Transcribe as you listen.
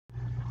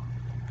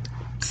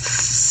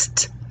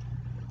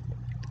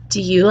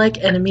Do you like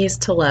enemies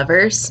to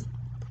lovers?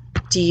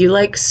 Do you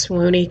like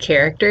swoony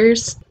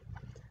characters?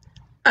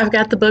 I've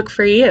got the book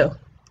for you.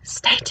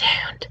 Stay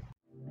tuned.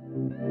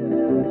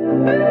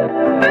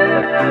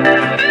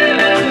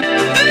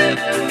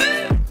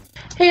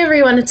 Hey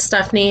everyone, it's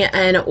Stephanie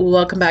and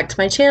welcome back to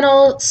my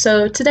channel.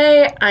 So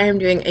today I am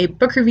doing a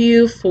book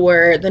review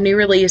for the new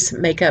release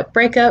Makeup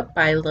Breakup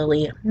by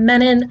Lily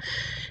Menon.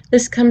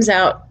 This comes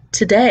out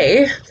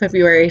today,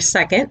 February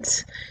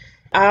 2nd.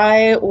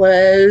 I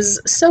was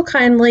so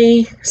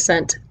kindly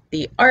sent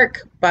the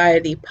ARC by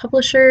the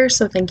publisher,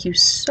 so thank you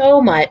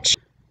so much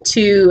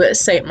to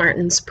St.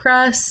 Martin's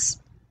Press.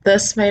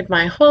 This made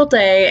my whole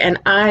day and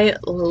I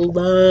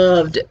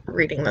loved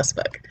reading this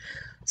book.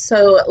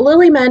 So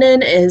Lily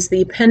Menon is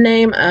the pen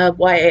name of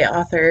YA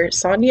author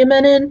Sonia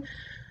Menon.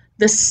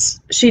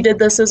 She did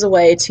this as a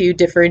way to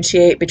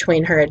differentiate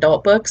between her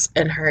adult books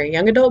and her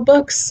young adult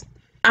books.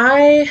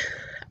 I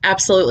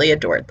absolutely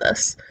adored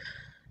this.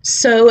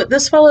 So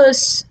this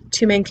follows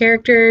two main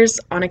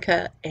characters,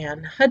 Annika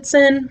and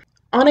Hudson.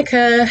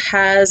 Annika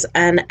has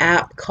an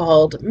app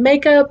called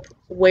Makeup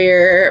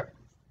where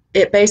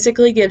it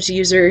basically gives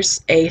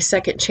users a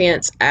second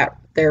chance at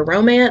their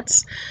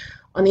romance.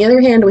 On the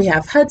other hand, we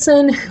have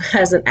Hudson, who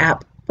has an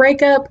app,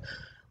 Breakup,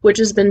 which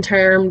has been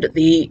termed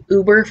the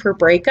Uber for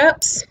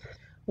breakups,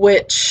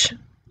 which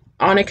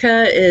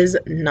Annika is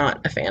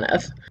not a fan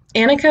of.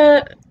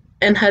 Annika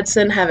and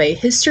Hudson have a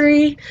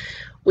history.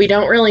 We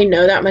don't really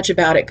know that much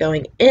about it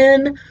going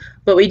in,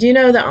 but we do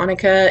know that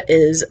Annika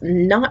is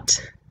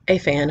not a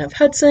fan of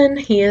Hudson.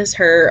 He is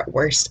her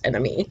worst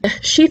enemy.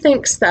 She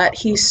thinks that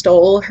he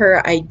stole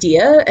her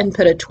idea and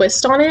put a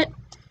twist on it.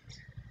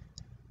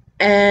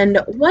 And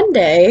one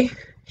day,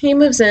 he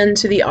moves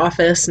into the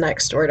office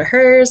next door to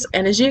hers,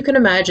 and as you can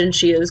imagine,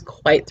 she is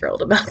quite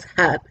thrilled about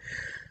that.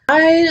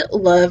 I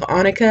love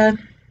Annika.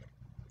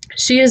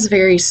 She is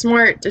very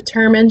smart,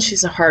 determined,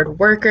 she's a hard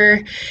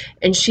worker,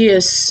 and she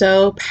is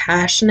so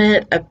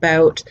passionate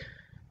about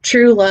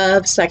true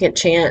love, second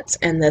chance,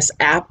 and this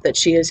app that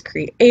she has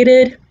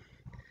created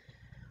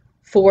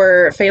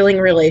for failing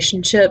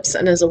relationships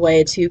and as a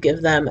way to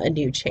give them a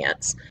new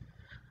chance.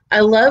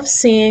 I love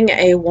seeing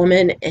a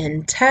woman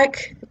in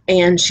tech,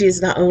 and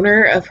she's the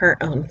owner of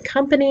her own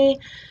company,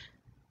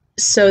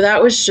 so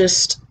that was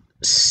just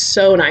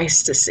so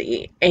nice to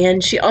see.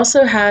 And she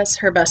also has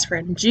her best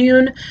friend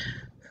June,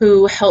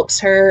 who helps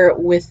her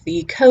with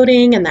the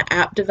coding and the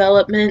app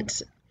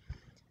development,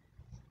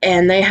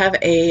 and they have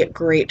a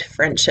great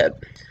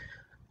friendship.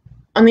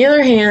 On the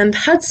other hand,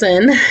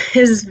 Hudson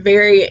is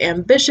very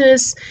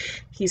ambitious,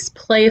 he's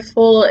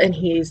playful, and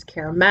he's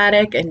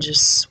charismatic and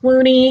just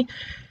swoony,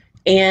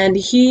 and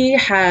he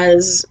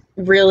has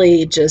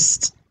really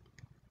just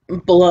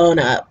blown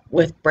up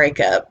with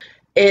Breakup.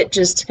 It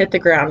just hit the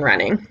ground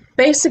running.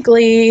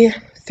 Basically,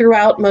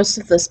 throughout most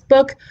of this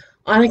book,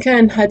 Annika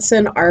and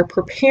Hudson are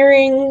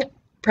preparing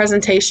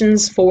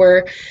presentations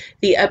for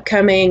the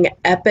upcoming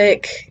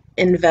Epic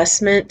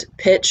Investment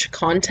Pitch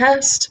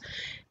Contest,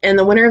 and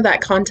the winner of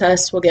that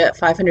contest will get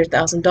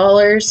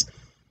 $500,000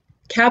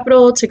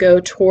 capital to go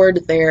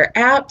toward their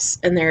apps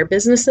and their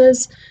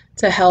businesses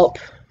to help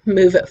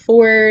move it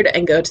forward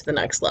and go to the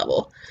next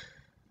level.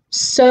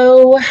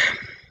 So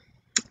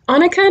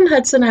Annika and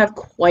Hudson have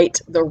quite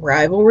the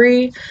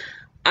rivalry.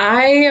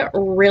 I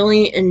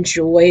really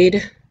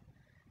enjoyed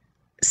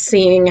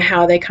seeing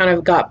how they kind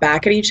of got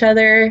back at each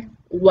other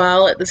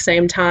while at the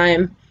same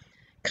time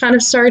kind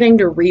of starting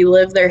to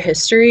relive their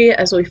history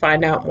as we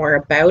find out more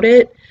about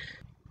it.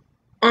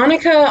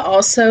 Annika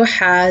also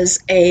has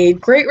a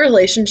great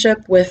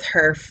relationship with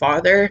her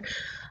father.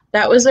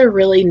 That was a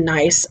really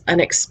nice,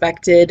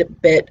 unexpected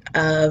bit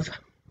of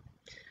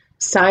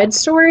side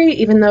story,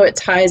 even though it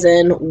ties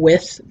in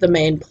with the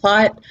main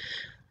plot.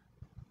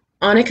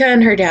 Annika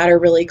and her dad are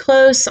really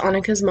close.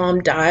 Annika's mom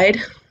died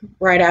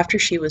right after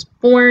she was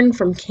born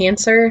from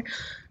cancer,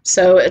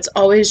 so it's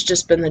always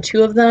just been the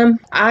two of them.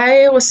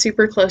 I was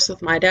super close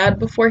with my dad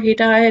before he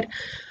died,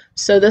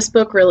 so this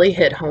book really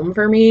hit home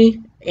for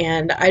me,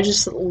 and I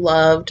just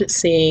loved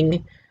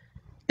seeing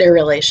their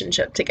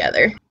relationship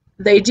together.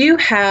 They do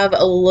have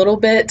a little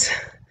bit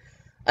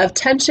of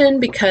tension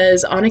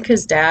because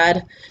Annika's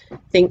dad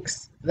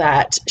thinks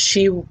that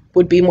she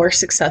would be more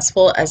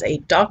successful as a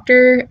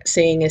doctor,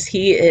 seeing as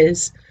he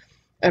is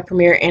a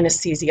premier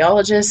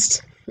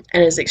anesthesiologist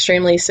and is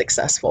extremely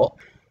successful.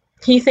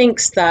 He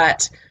thinks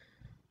that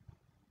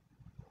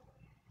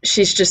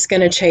she's just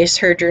going to chase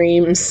her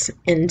dreams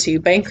into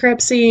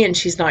bankruptcy and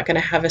she's not going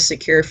to have a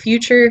secure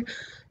future.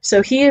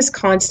 So he is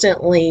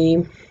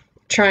constantly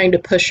trying to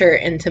push her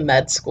into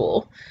med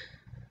school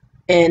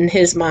in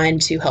his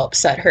mind to help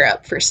set her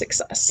up for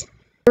success.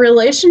 The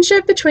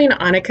relationship between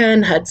Annika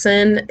and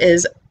Hudson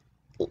is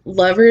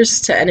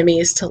lovers to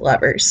enemies to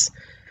lovers.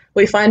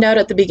 We find out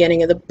at the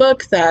beginning of the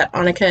book that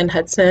Annika and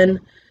Hudson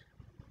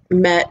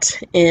met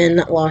in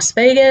Las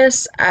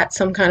Vegas at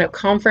some kind of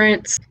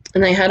conference,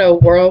 and they had a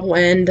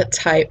whirlwind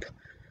type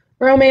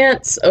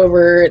romance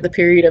over the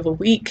period of a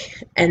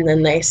week, and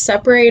then they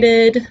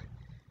separated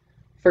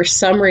for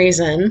some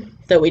reason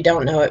that we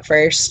don't know at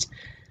first.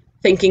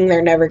 thinking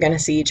they're never going to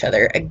see each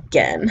other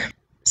again.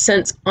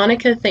 Since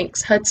Annika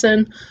thinks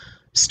Hudson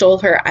stole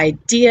her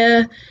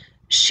idea,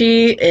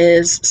 she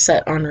is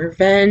set on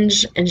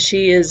revenge, and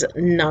she is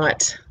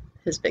not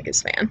his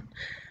biggest fan.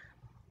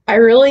 I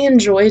really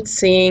enjoyed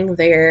seeing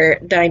their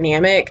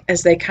dynamic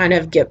as they kind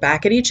of get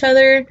back at each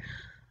other,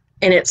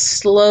 and it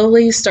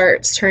slowly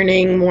starts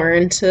turning more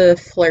into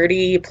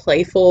flirty,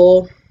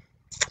 playful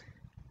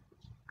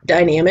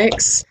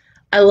dynamics.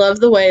 I love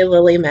the way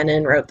Lily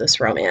Menon wrote this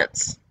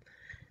romance.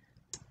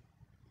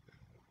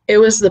 It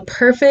was the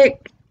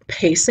perfect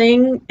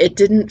pacing. It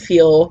didn't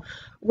feel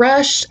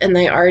rushed, and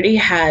they already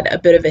had a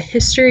bit of a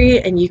history,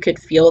 and you could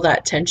feel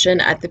that tension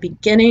at the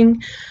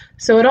beginning.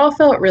 So it all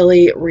felt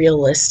really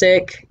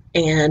realistic,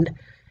 and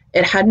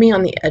it had me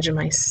on the edge of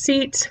my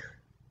seat,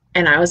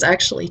 and I was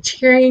actually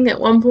cheering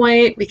at one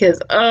point because,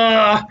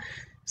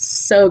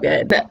 so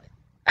good.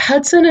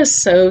 Hudson is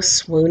so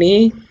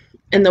swoony,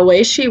 and the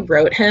way she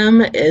wrote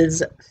him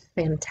is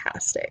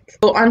fantastic.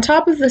 So on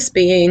top of this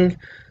being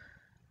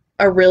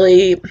a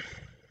really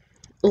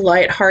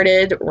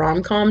lighthearted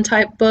rom-com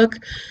type book,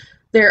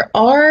 there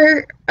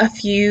are a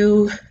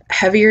few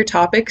heavier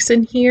topics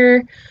in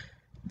here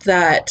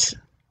that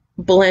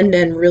blend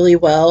in really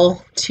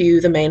well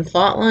to the main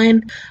plot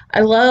line.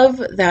 I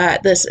love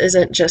that this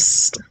isn't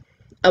just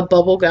a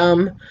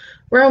bubblegum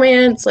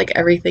romance, like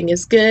everything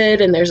is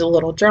good and there's a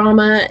little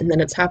drama and then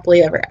it's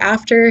happily ever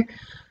after.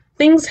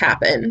 Things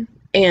happen,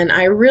 and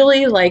I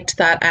really liked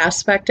that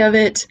aspect of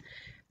it,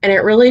 and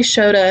it really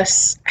showed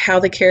us how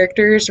the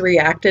characters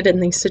reacted in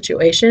these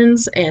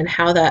situations and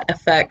how that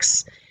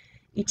affects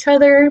each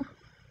other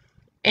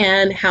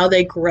and how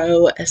they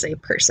grow as a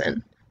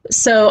person.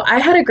 So I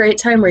had a great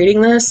time reading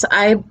this.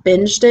 I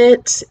binged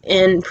it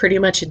in pretty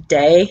much a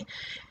day,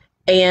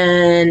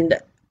 and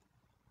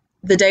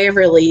the day of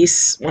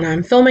release, when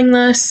I'm filming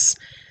this,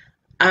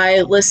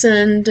 I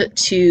listened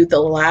to the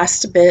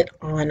last bit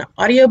on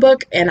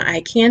audiobook, and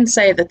I can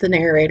say that the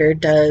narrator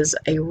does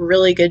a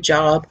really good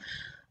job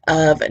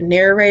of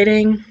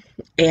narrating,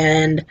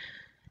 and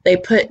they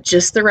put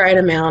just the right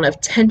amount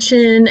of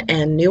tension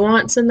and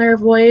nuance in their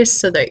voice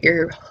so that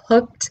you're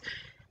hooked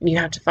and you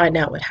have to find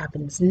out what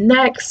happens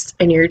next,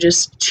 and you're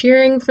just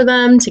cheering for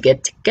them to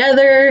get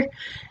together,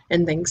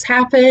 and things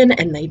happen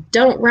and they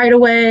don't right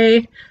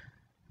away.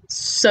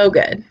 So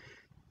good.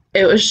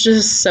 It was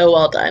just so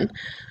well done.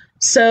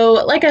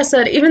 So, like I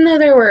said, even though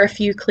there were a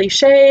few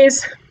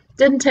cliches,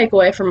 didn't take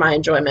away from my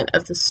enjoyment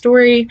of the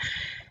story,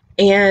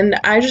 and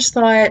I just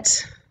thought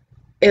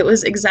it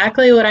was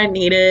exactly what I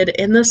needed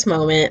in this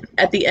moment.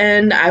 At the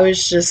end, I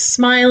was just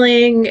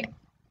smiling,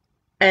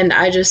 and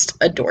I just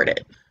adored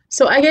it.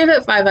 So I gave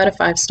it 5 out of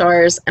 5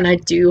 stars, and I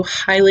do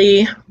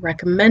highly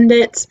recommend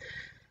it.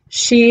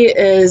 She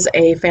is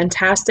a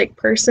fantastic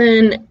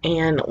person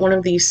and one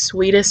of the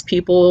sweetest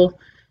people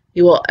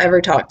you will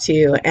ever talk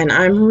to, and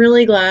I'm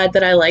really glad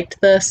that I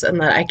liked this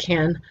and that I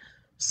can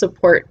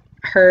support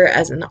her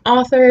as an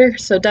author.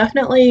 So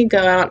definitely go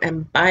out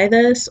and buy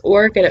this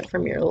or get it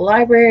from your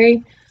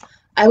library.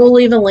 I will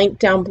leave a link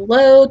down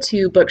below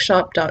to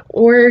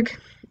bookshop.org,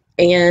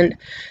 and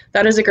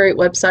that is a great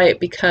website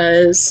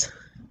because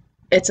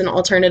it's an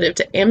alternative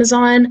to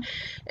Amazon,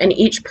 and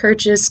each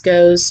purchase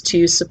goes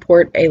to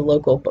support a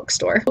local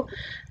bookstore.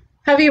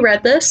 Have you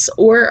read this,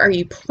 or are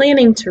you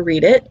planning to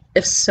read it?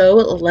 If so,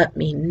 let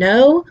me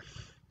know.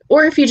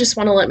 Or if you just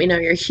want to let me know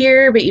you're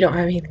here but you don't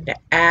have anything to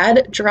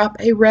add, drop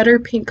a red or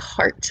pink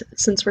heart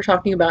since we're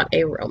talking about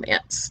a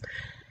romance.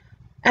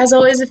 As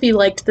always, if you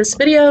liked this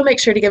video, make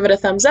sure to give it a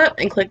thumbs up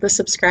and click the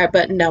subscribe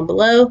button down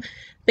below.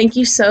 Thank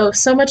you so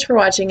much for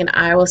watching, and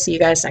I will see you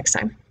guys next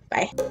time.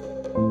 Bye.